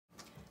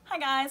Hi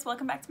guys,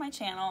 welcome back to my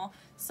channel.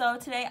 So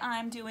today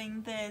I'm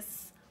doing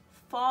this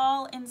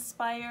fall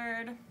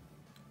inspired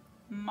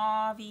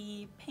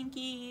mauve-y,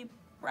 pinky,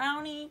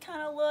 brownie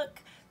kind of look.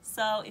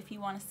 So if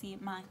you want to see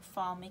my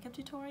fall makeup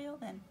tutorial,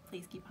 then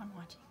please keep on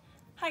watching.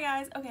 Hi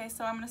guys, okay,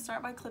 so I'm going to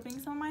start by clipping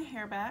some of my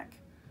hair back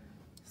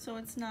so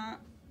it's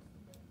not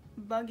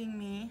bugging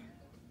me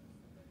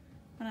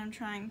when I'm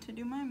trying to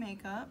do my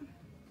makeup.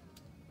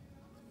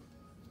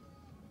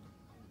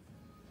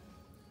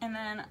 And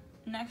then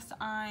next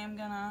I'm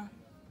gonna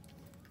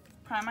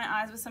prime my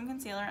eyes with some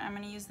concealer. I'm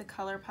gonna use the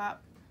ColourPop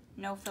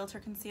No Filter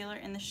Concealer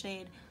in the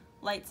shade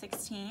Light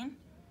 16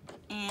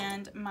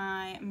 and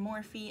my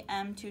Morphe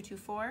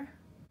M224.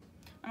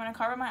 I'm gonna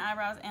carve up my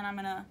eyebrows and I'm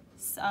gonna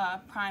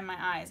prime my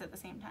eyes at the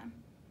same time.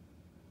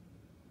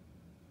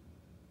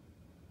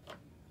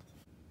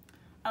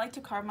 I like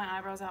to carve my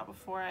eyebrows out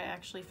before I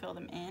actually fill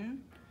them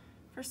in.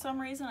 For some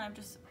reason, I've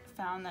just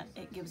found that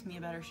it gives me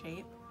a better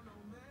shape.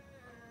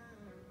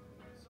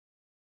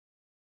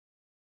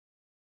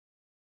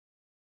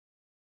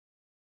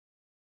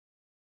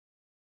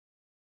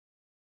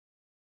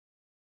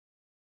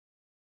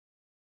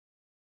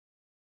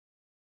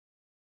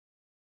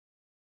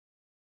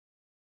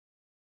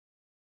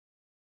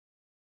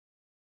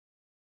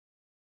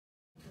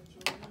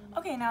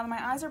 Okay, now that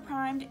my eyes are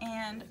primed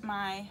and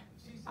my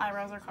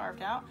eyebrows are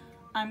carved out,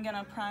 I'm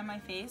gonna prime my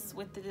face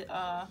with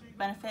the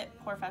Benefit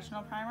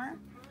Professional Primer,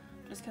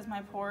 just because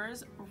my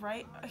pores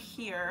right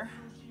here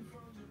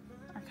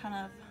are kind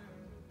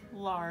of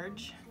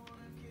large.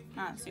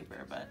 Not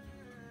super, but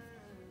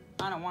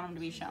I don't want them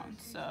to be shown,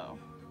 so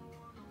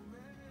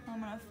I'm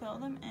gonna fill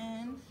them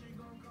in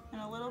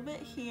and a little bit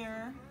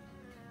here,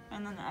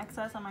 and then the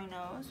excess on my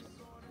nose.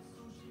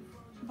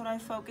 But I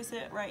focus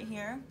it right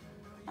here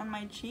on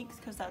my cheeks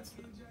because that's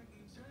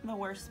the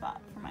worst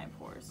spot for my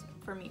pores,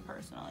 for me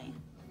personally.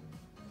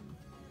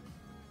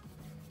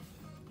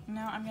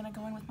 Now I'm gonna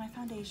go in with my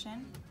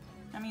foundation.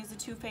 I'm gonna use the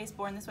Too Faced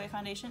Born This Way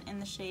foundation in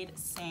the shade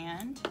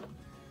Sand.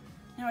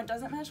 Now it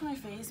doesn't match my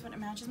face, but it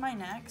matches my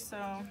neck,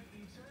 so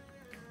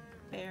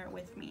bear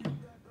with me.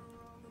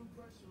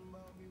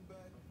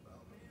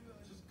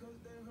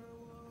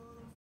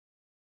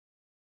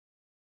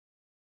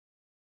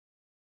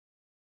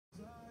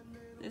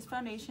 This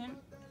foundation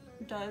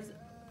does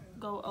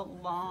go a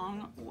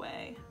long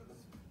way.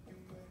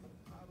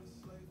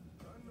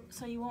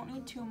 So you won't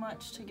need too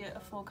much to get a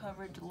full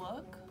coverage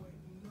look.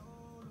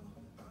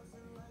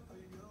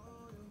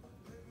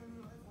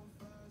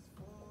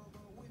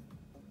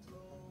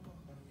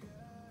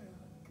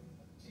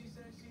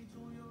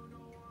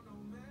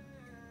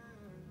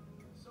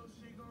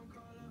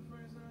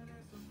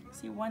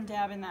 See, one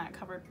dab in that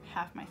covered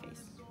half my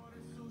face.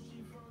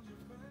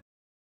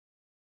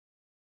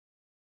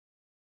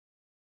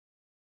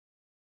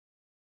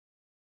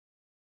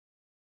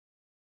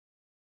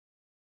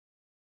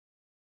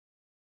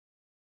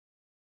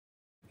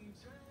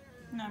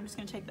 Now I'm just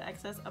going to take the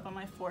excess up on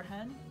my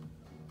forehead.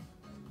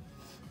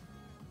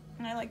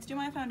 And I like to do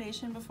my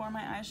foundation before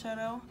my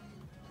eyeshadow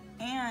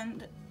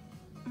and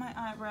my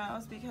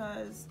eyebrows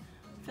because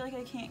I feel like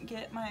I can't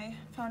get my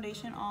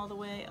foundation all the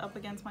way up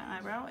against my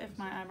eyebrow if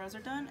my eyebrows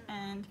are done,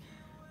 and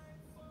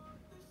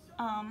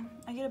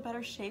I get a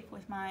better shape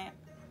with my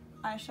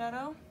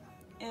eyeshadow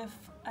if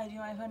I do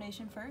my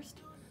foundation first,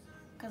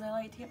 because I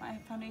like to get my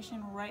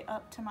foundation right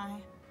up to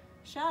my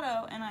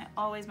shadow and I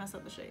always mess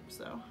up the shape,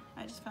 so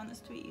I just found this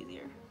to be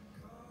easier.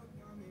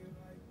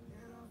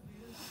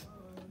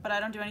 But I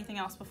don't do anything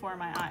else before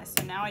my eyes,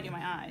 so now I do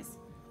my eyes.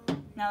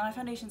 Now that my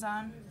foundation's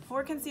on,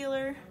 for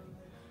concealer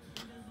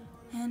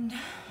and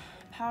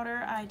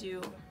powder, I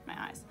do my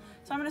eyes.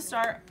 So I'm gonna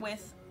start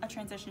with a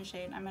transition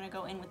shade. I'm gonna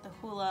go in with the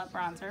Hoola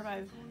bronzer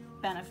by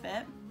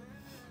Benefit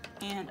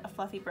and a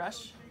fluffy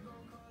brush.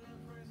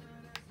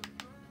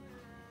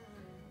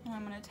 And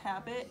I'm gonna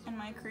tap it in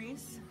my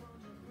crease.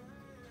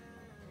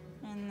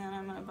 And then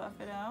I'm gonna buff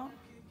it out.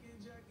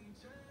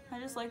 I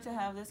just like to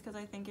have this because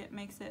I think it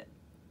makes it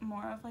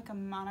more of like a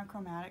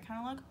monochromatic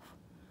kind of look.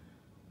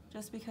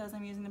 Just because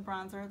I'm using the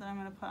bronzer that I'm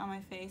gonna put on my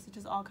face, it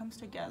just all comes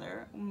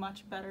together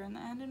much better in the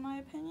end, in my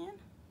opinion.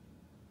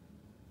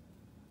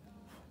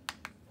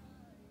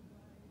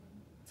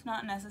 It's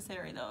not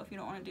necessary though. If you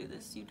don't want to do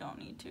this, you don't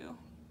need to.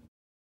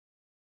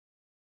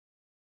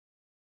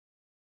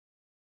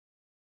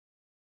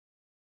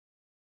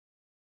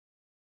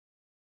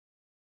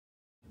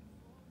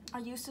 I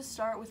used to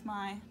start with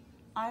my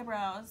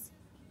eyebrows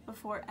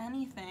before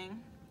anything.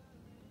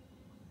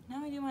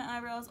 Now I do my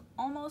eyebrows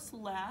almost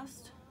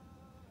last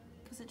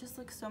because it just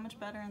looks so much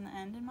better in the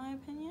end, in my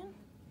opinion.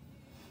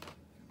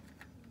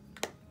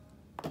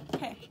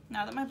 Okay,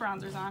 now that my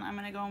bronzer's on, I'm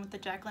gonna go in with the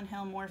Jaclyn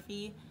Hill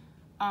Morphe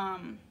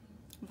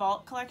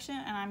Vault collection,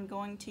 and I'm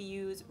going to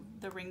use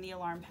the Ring the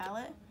Alarm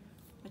palette,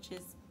 which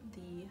is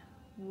the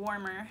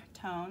warmer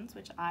tones,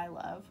 which I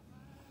love.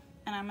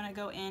 And I'm gonna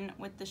go in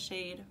with the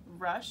shade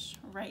Rush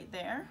right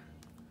there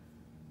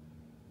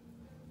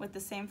with the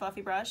same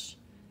fluffy brush,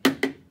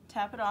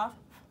 tap it off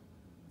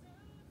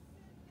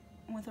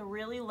with a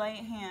really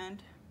light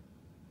hand,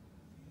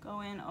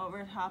 go in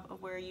over top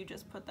of where you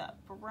just put that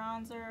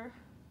bronzer.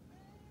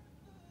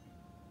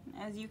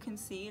 As you can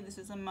see, this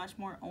is a much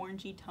more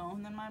orangey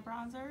tone than my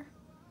bronzer,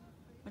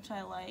 which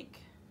I like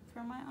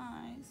for my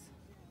eyes.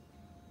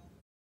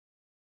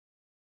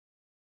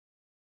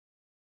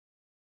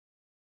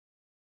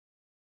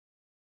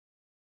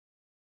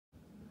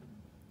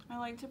 I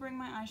like to bring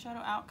my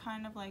eyeshadow out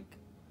kind of like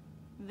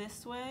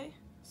this way,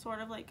 sort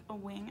of like a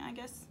wing, I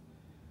guess,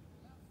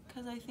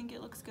 because I think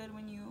it looks good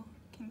when you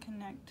can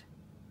connect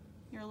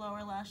your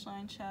lower lash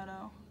line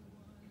shadow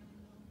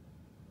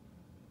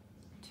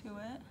to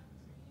it.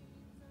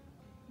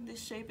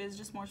 This shape is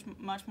just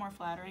much more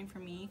flattering for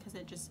me because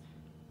it just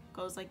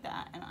goes like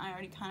that, and I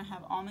already kind of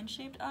have almond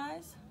shaped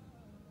eyes.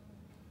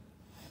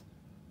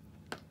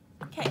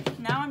 Okay,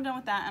 now I'm done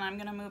with that, and I'm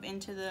gonna move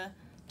into the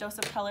Dose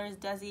of Colors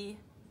Desi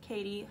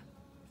Katy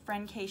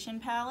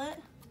Friendcation palette.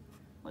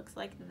 Looks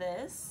like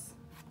this.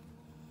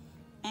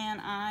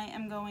 And I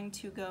am going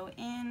to go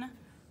in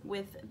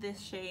with this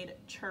shade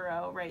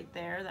Churro right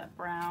there, that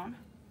brown,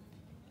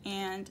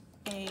 and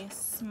a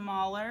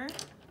smaller,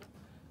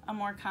 a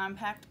more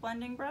compact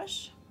blending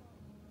brush.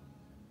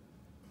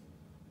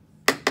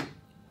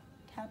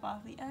 Tap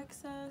off the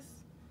excess,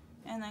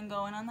 and then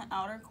go in on the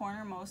outer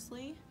corner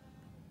mostly.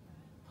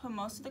 Put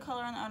most of the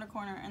color on the outer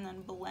corner and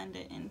then blend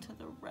it into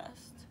the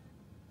rest.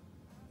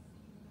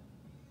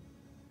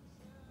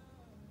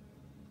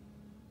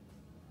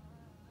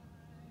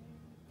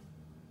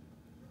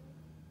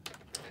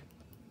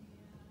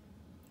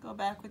 Go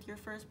back with your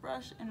first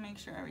brush and make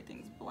sure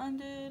everything's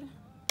blended.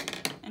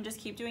 And just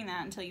keep doing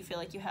that until you feel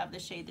like you have the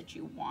shade that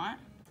you want.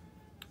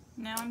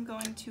 Now I'm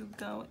going to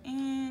go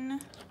in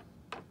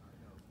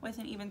with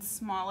an even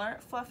smaller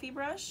fluffy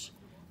brush,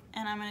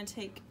 and I'm going to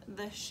take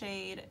the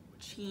shade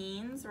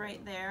Cheens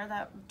right there,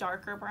 that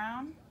darker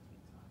brown.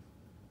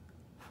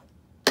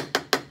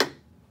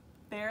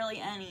 Barely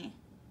any.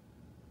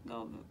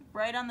 Go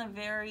right on the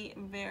very,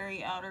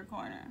 very outer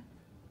corner.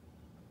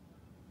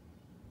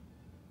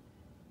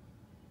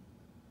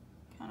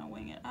 Kind of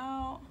wing it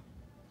out.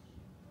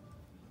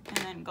 And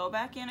then go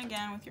back in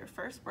again with your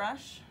first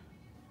brush.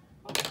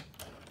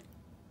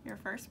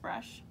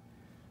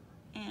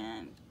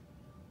 And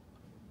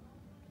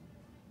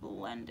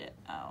blend it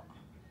out.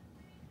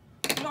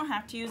 You don't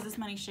have to use this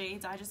many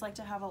shades. I just like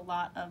to have a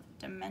lot of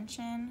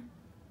dimension.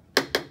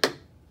 But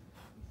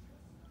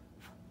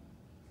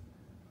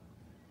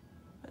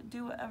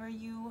do whatever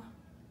you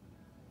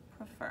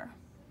prefer.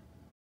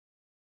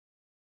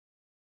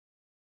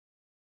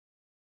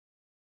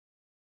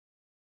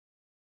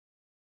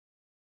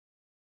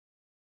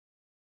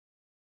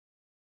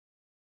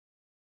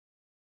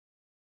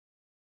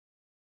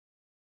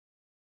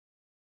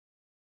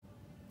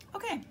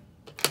 Okay,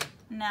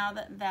 now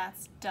that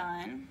that's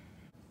done,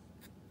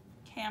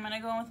 okay, I'm gonna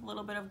go in with a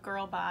little bit of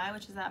Girl Bye,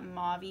 which is that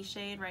mauve-y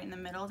shade right in the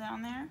middle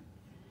down there.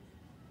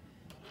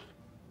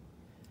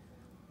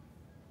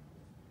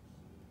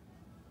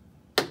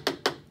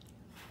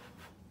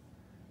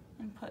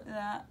 And put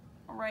that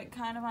right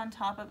kind of on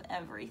top of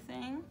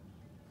everything,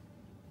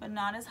 but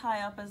not as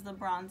high up as the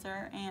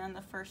bronzer and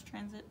the first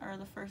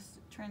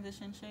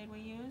transition shade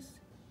we used.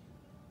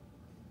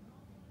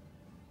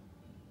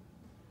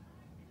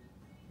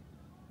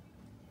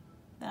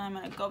 Then I'm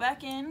gonna go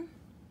back in,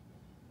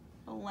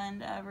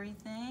 blend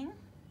everything.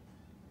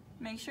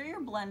 Make sure you're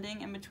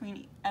blending in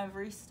between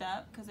every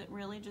step because it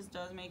really just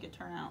does make it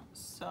turn out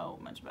so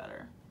much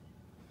better.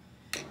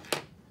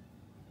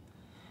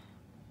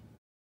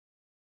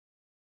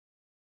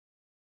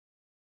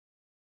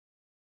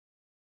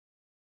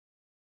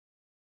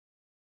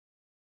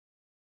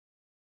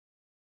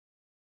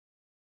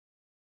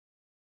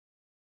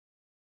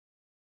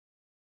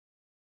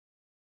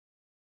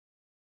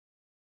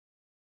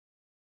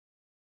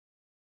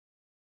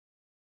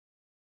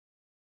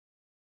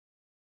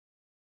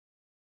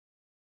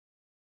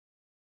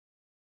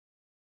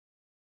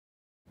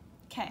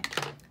 Okay,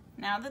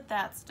 now that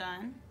that's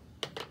done,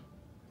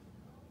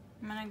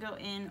 I'm gonna go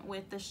in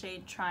with the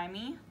shade Try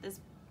Me, this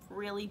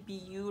really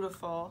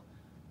beautiful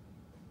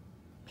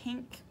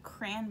pink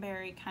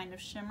cranberry kind of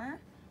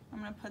shimmer. I'm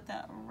gonna put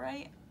that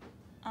right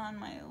on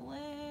my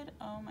lid.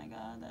 Oh my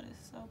god, that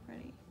is so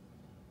pretty.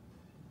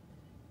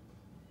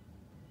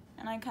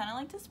 And I kind of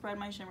like to spread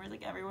my shimmers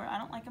like everywhere. I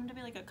don't like them to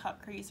be like a cut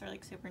crease or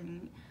like super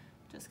neat,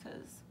 just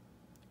because,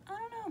 I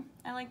don't know,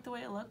 I like the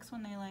way it looks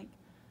when they like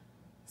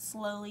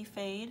slowly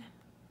fade.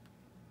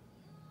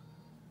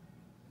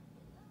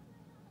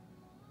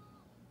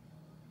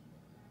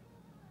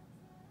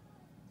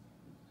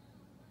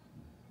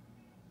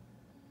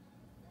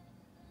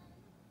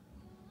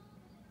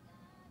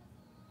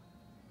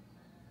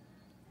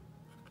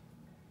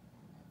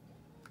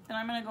 Then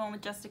I'm gonna go in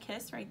with Just a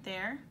Kiss right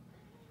there.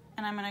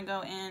 And I'm gonna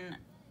go in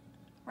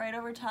right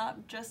over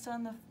top, just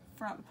on the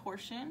front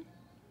portion,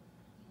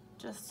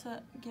 just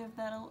to give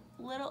that a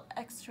little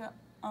extra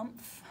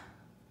oomph.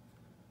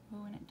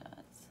 Ooh, and it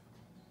does.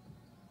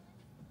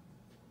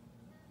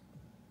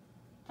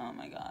 Oh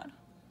my god.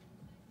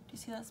 Do you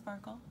see that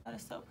sparkle? That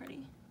is so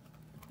pretty.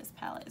 This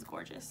palette is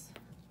gorgeous.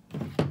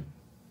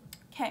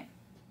 Okay,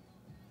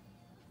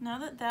 Now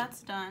that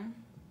that's done,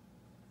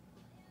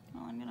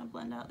 well, I'm gonna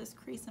blend out this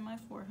crease in my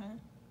forehead.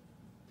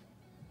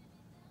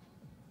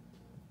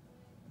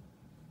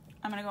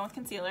 I'm gonna go with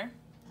concealer,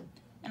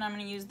 and I'm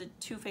gonna use the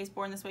Too Faced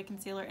Born This Way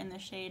concealer in the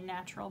shade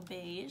Natural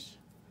Beige,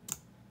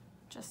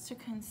 just to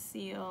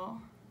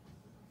conceal.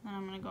 And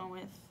I'm gonna go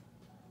with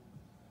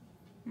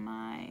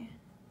my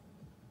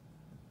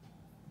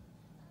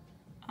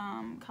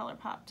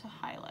ColourPop to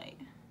highlight.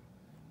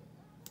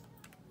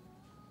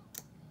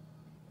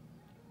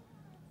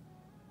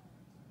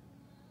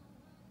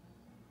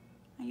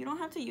 You don't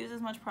have to use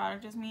as much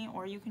product as me,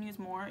 or you can use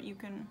more. You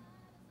can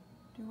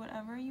do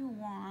whatever you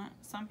want.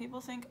 Some people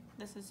think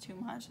this is too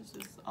much, this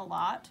is a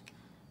lot.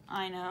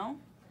 I know,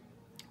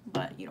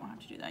 but you don't have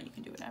to do that. You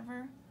can do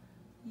whatever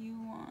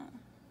you want.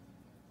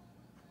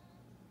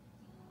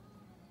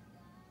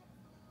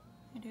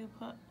 I do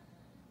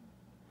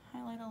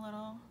highlight a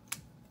little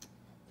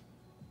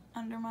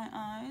under my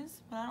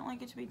eyes, but I don't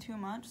like it to be too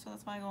much, so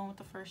that's why I go in with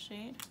the first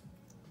shade.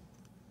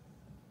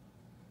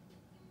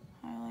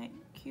 Highlight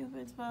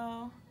Cupid's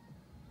bow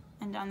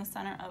and down the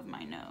center of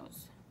my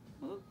nose.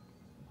 Oop.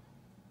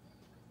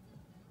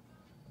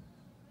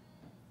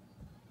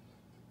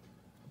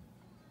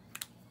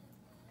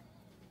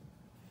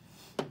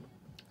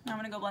 Now I'm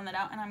gonna go blend that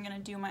out, and I'm gonna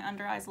do my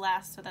under eyes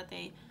last so that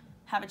they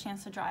have a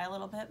chance to dry a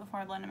little bit before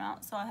I blend them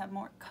out, so I have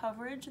more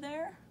coverage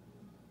there.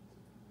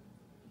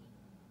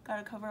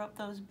 Gotta cover up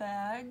those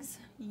bags,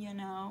 you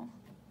know.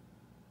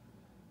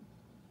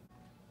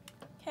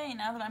 Okay,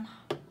 now that I'm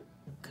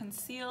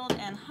concealed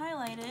and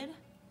highlighted,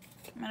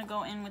 I'm gonna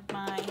go in with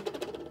my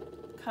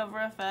Cover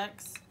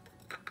FX,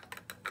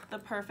 the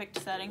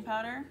Perfect Setting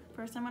Powder.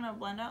 First I'm gonna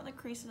blend out the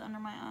creases under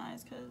my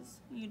eyes because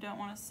you don't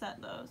wanna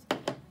set those.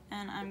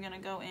 And I'm gonna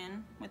go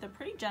in with a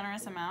pretty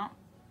generous amount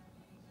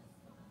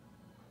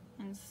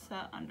and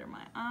set under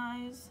my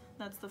eyes.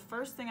 That's the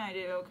first thing I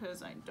do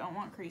because I don't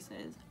want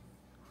creases.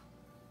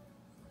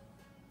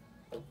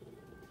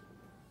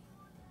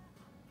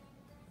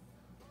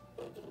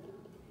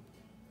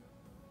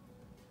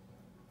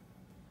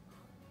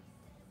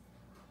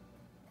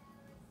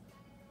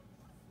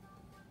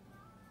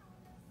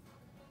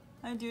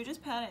 I do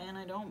just pat it in.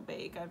 I don't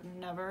bake. I've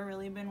never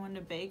really been one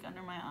to bake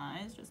under my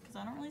eyes just because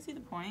I don't really see the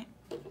point.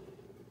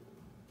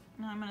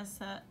 Now I'm gonna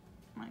set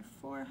my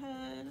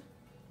forehead.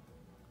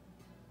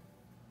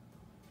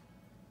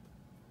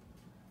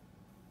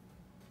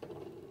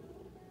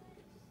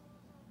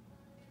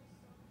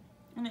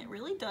 And it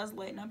really does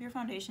lighten up your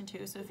foundation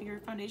too. So if your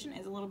foundation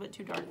is a little bit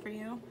too dark for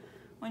you,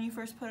 when you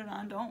first put it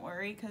on, don't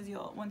worry, because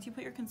once you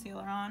put your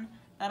concealer on,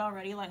 that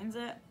already lightens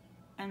it.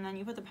 And then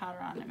you put the powder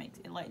on,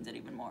 it lightens it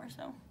even more,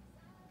 so.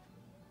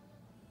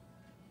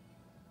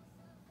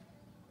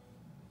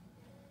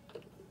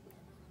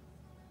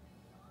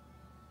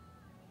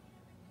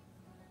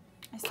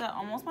 I set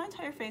almost my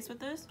entire face with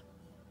this.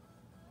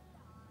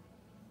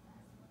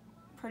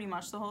 Pretty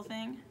much the whole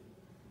thing.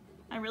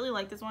 I really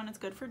like this one. It's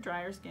good for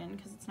drier skin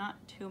because it's not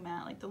too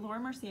matte. Like the Laura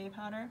Mercier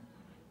powder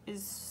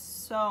is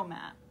so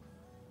matte.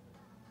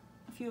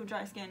 If you have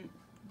dry skin,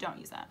 don't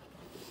use that.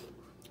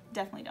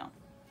 Definitely don't.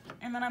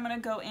 And then I'm gonna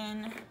go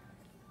in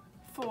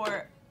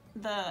for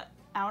the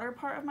outer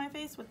part of my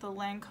face with the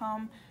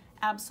Lancome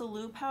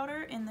Absolute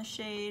powder in the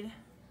shade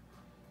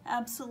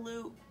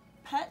Absolute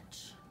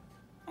Peach.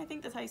 I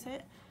think that's how you say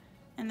it.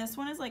 And this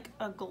one is like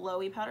a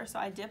glowy powder, so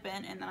I dip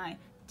in and then I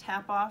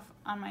tap off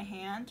on my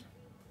hand.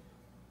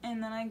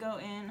 And then I go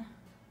in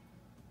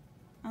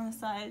on the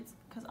sides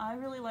because I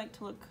really like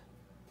to look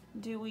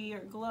dewy or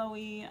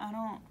glowy. I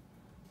don't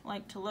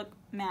like to look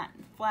matte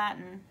and flat,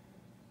 and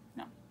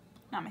no,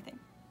 not my thing.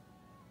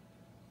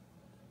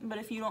 But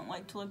if you don't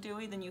like to look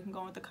dewy, then you can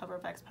go with the Cover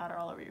FX powder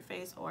all over your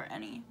face or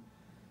any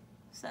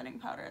setting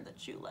powder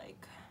that you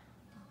like.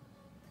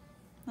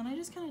 Then I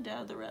just kind of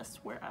dab the rest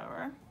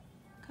wherever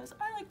because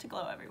I like to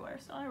glow everywhere,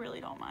 so I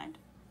really don't mind.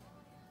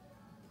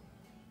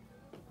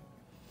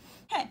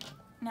 Okay.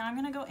 Now I'm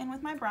gonna go in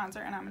with my bronzer,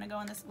 and I'm gonna go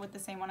in this with the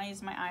same one I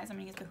used in my eyes. I'm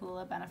gonna use the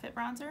Hoola Benefit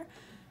bronzer,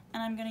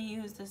 and I'm gonna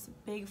use this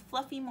big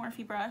fluffy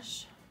Morphe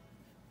brush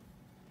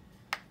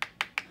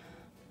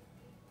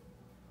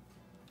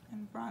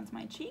and bronze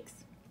my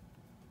cheeks.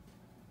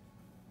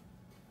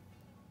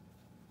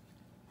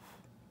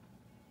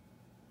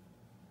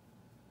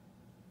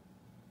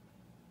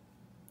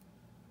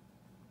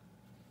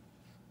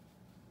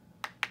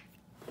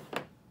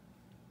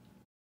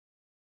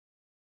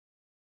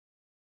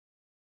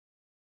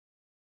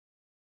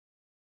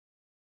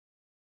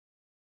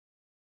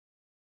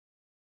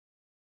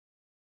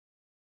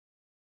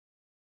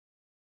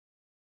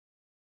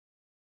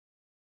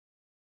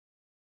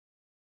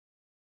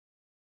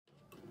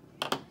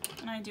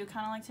 And I do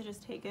kind of like to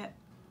just take it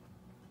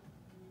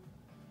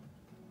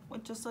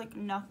with just like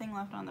nothing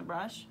left on the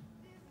brush,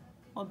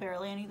 well,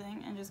 barely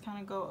anything, and just kind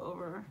of go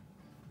over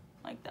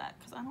like that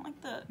because I don't like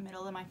the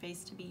middle of my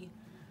face to be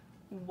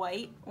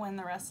white when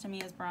the rest of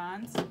me is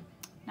bronze.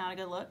 Not a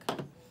good look.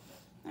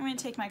 I'm going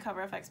to take my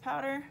Cover FX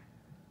powder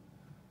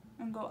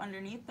and go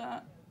underneath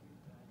that.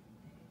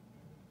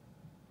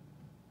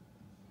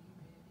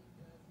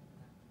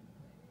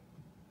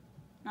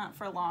 Not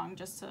for long,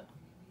 just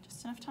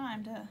enough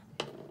time to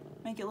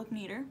make it look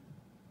neater.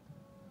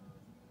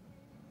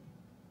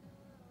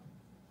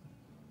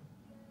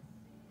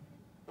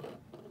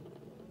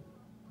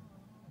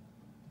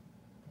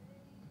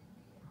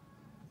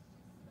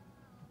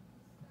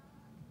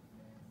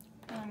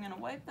 And I'm gonna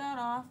wipe that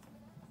off.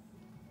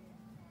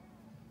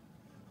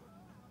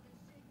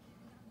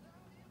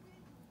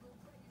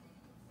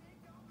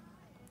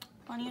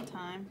 Plenty of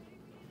time.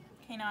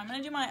 Okay, now I'm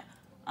gonna do my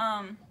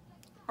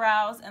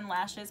brows and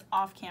lashes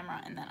off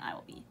camera, and then I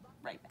will be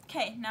right back.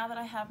 Okay, now that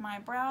I have my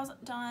brows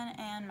done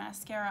and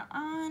mascara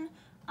on,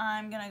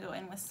 I'm gonna go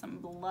in with some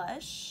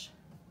blush.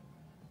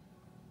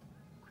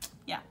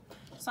 Yeah,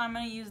 so I'm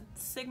gonna use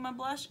Sigma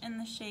blush in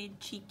the shade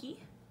Cheeky.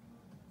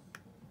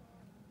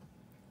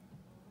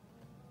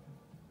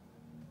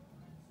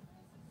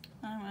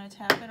 I'm gonna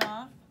tap it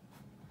off,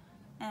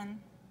 and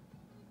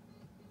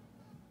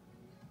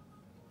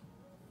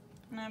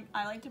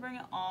I like to bring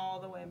it all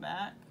the way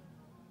back.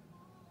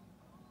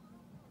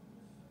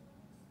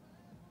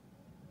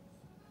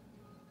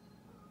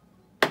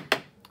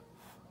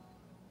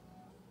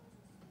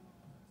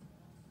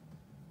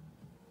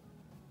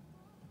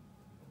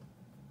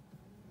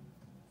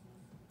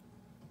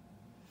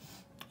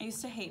 I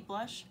used to hate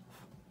blush.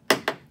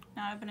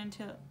 Now I've been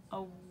into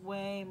a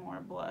way more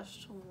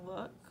blushed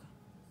look.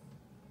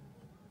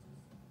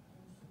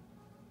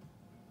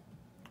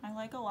 I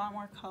like a lot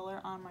more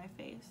color on my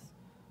face.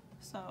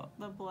 So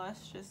the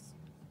blush just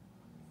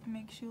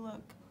makes you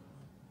look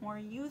more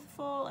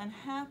youthful and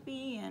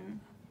happy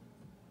and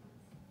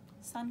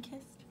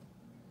sun-kissed.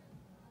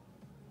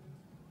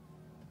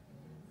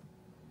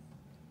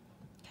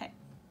 Okay,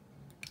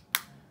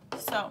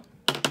 so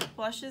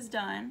blush is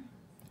done.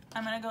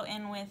 I'm gonna go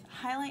in with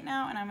highlight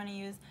now, and I'm gonna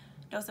use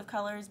Dose of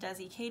Colors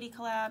Desi Katy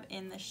collab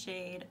in the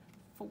shade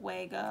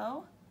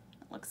Fuego.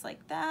 It looks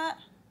like that.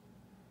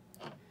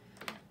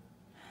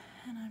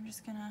 And I'm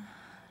just gonna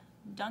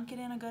dunk it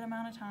in a good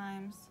amount of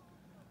times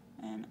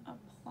and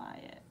apply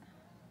it.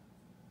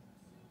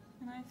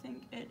 And I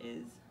think it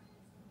is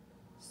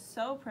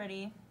so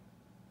pretty.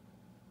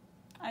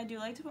 I do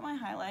like to put my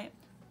highlight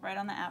right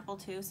on the apple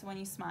too, so when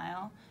you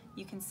smile,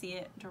 you can see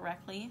it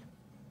directly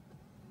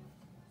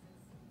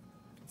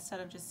instead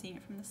of just seeing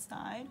it from the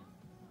side.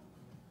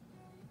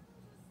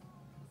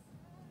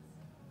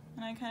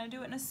 And I kind of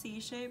do it in a C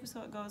shape,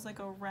 so it goes like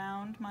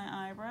around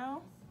my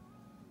eyebrow.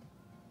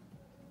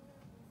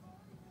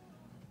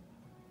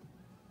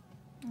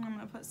 And I'm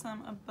gonna put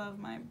some above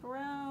my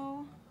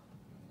brow.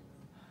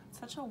 It's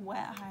such a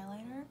wet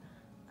highlighter.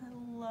 I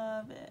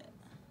love it.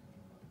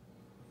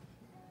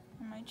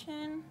 On my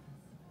chin.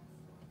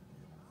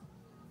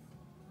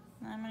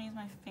 And I'm gonna use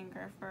my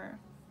finger for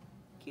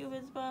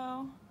Cupid's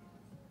bow.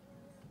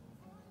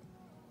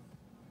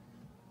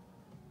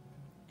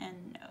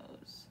 And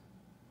nose.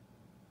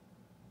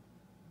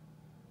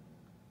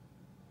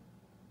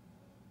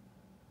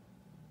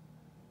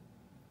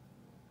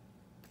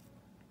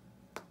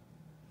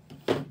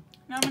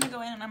 Now I'm going to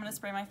go in and I'm going to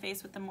spray my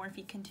face with the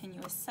Morphe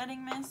Continuous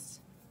Setting Mist.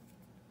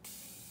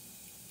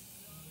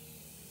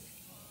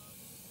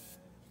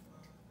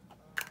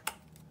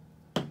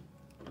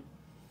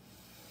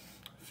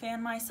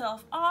 Fan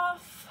myself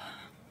off.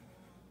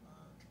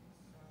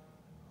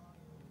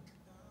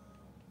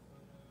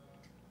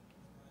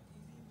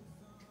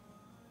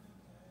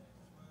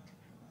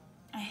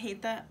 I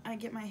hate that I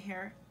get my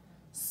hair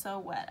so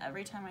wet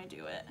every time I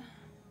do it.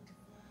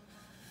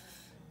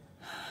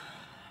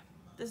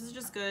 This is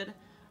just good.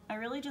 I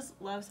really just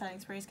love setting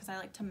sprays because I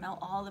like to melt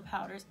all the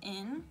powders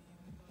in,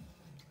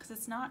 because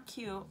it's not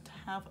cute to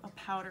have a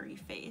powdery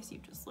face. You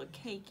just look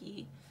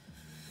cakey.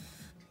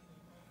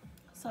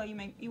 So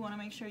you want to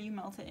make sure you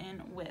melt it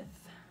in with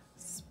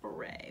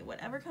spray,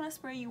 whatever kind of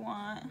spray you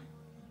want.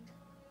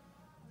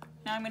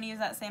 Now I'm going to use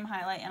that same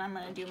highlight and I'm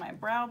going to do my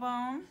brow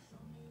bone.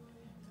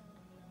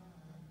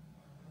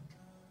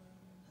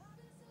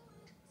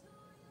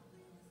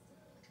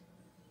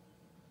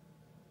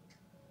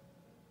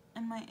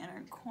 And my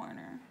inner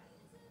corner.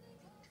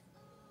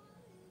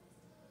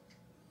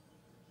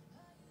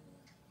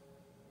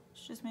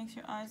 It just makes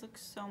your eyes look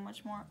so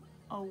much more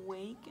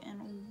awake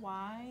and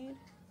wide.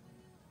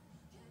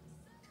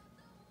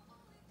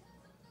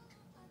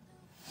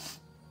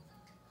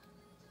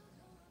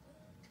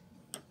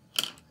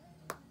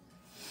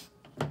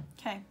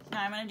 Okay,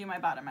 now I'm going to do my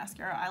bottom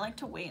mascara. I like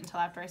to wait until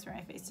after I spray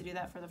my face to do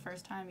that for the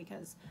first time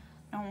because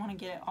I don't want to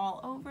get it all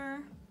over.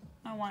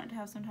 I want it to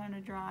have some time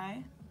to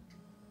dry.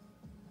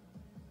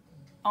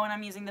 Oh, and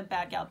I'm using the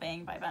Bad Gal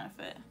Bang by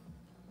Benefit.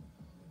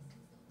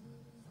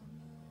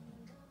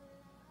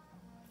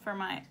 For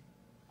my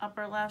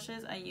upper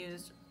lashes, I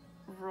used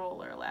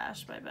Roller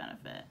Lash by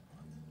Benefit,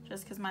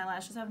 just because my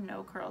lashes have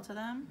no curl to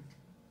them.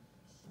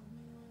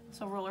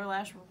 So Roller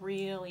Lash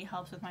really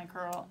helps with my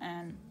curl,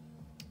 and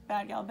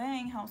Bad Gal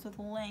Bang helps with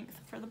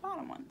length for the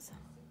bottom ones.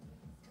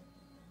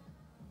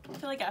 I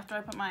feel like after I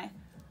put my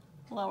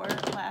lower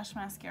lash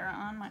mascara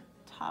on, my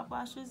top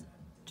lashes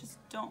just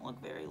don't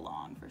look very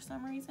long for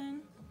some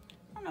reason.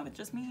 I don't know if it's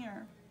just me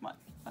or what,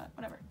 but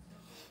whatever.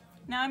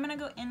 Now I'm gonna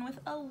go in with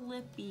a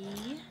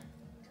lippy.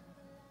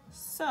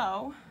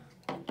 So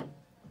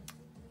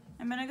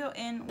I'm gonna go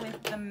in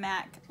with the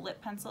MAC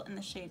lip pencil in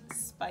the shade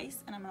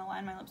Spice, and I'm gonna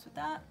line my lips with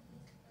that.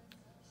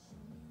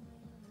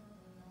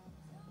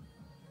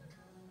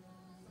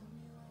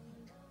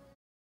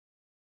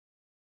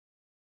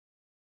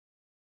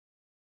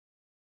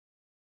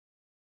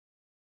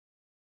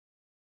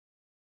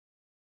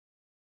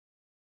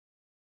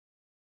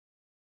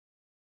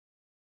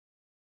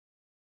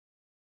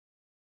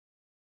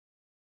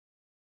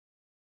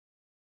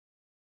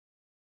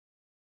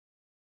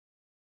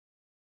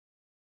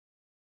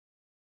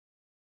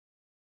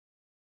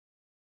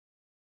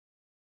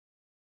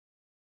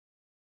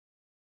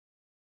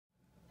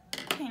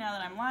 Okay, now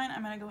that I'm lined,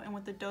 I'm gonna go in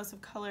with the Dose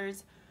of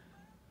Colors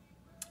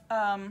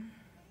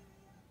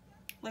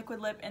liquid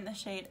lip in the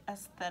shade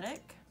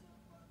Aesthetic.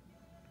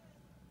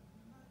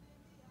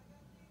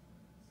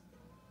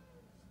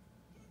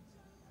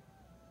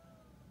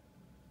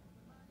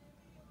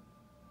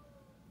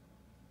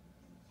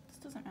 This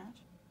doesn't match.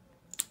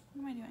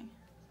 What am I doing?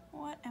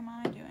 What am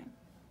I doing?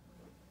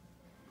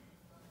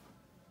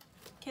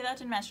 Okay, that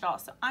didn't match at all.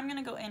 So I'm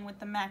gonna go in with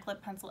the MAC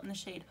lip pencil in the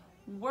shade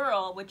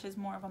Whirl, which is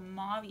more of a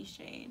mauve-y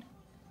shade.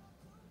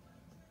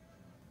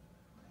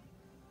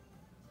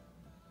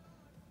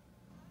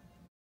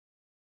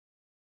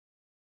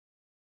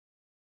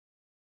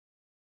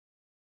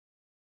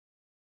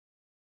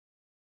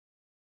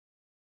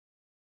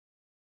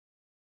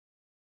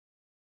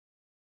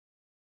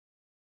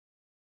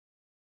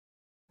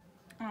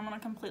 And I'm gonna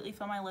completely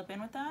fill my lip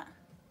in with that.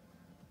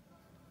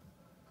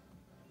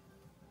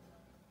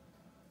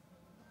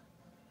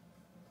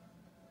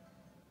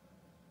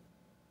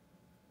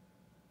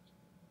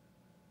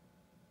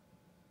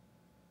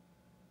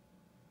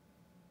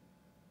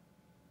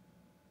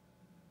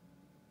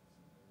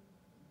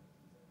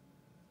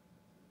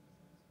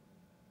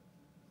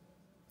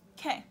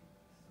 Okay,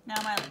 now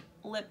my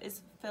lip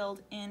is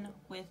filled in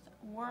with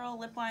Whirl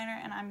lip liner,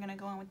 and I'm gonna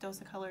go in with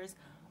Dose of Colors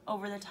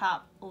over the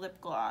top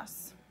lip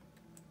gloss.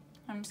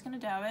 I'm just gonna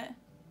dab it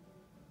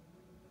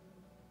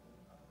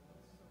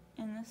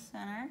in the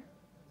center.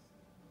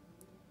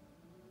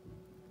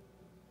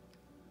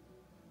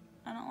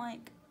 I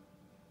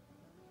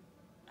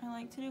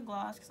like to do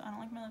gloss because I don't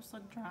like my lips to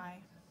look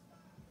dry.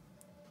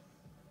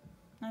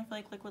 And I feel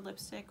like liquid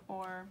lipstick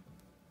or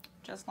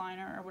just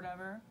liner or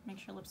whatever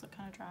makes your lips look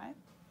kind of dry.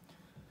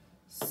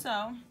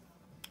 So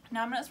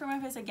now I'm gonna spray my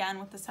face again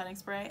with the setting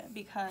spray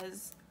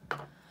because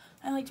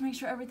I like to make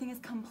sure everything is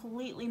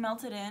completely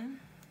melted in.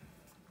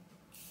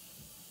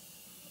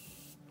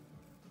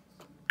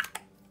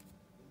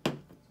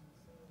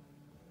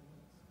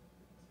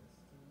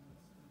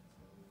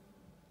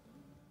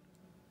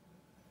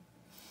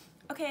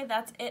 Okay,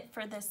 that's it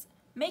for this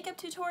makeup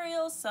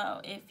tutorial. So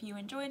if you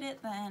enjoyed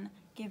it, then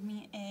give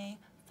me a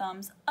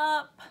thumbs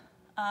up,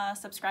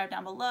 subscribe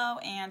down below,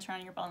 and turn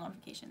on your bell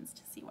notifications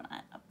to see when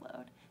I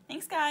upload.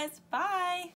 Thanks guys, bye!